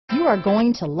you are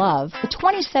going to love the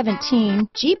 2017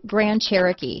 Jeep Grand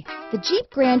Cherokee. The Jeep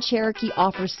Grand Cherokee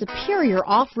offers superior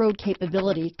off-road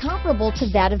capability comparable to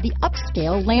that of the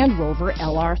upscale Land Rover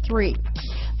LR3.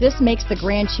 This makes the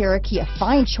Grand Cherokee a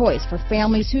fine choice for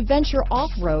families who venture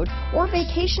off-road or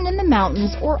vacation in the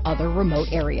mountains or other remote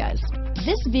areas.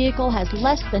 This vehicle has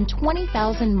less than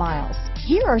 20,000 miles.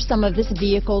 Here are some of this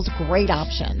vehicle's great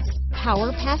options: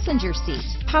 power passenger seat,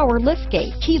 power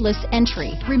liftgate, keyless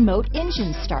entry, remote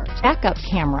engine start, backup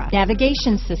camera,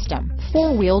 navigation system,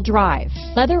 four-wheel drive,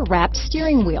 leather-wrapped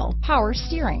steering wheel, power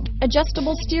steering,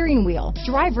 adjustable steering wheel,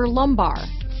 driver lumbar,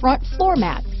 front floor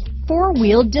mats,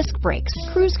 four-wheel disc brakes,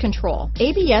 cruise control,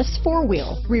 ABS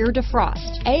four-wheel, rear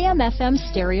defrost, AM/FM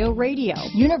stereo radio,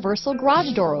 universal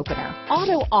garage door opener,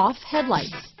 auto-off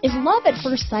headlights. Is love at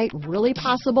first sight really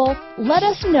possible? Let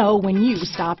us know when you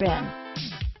stop in.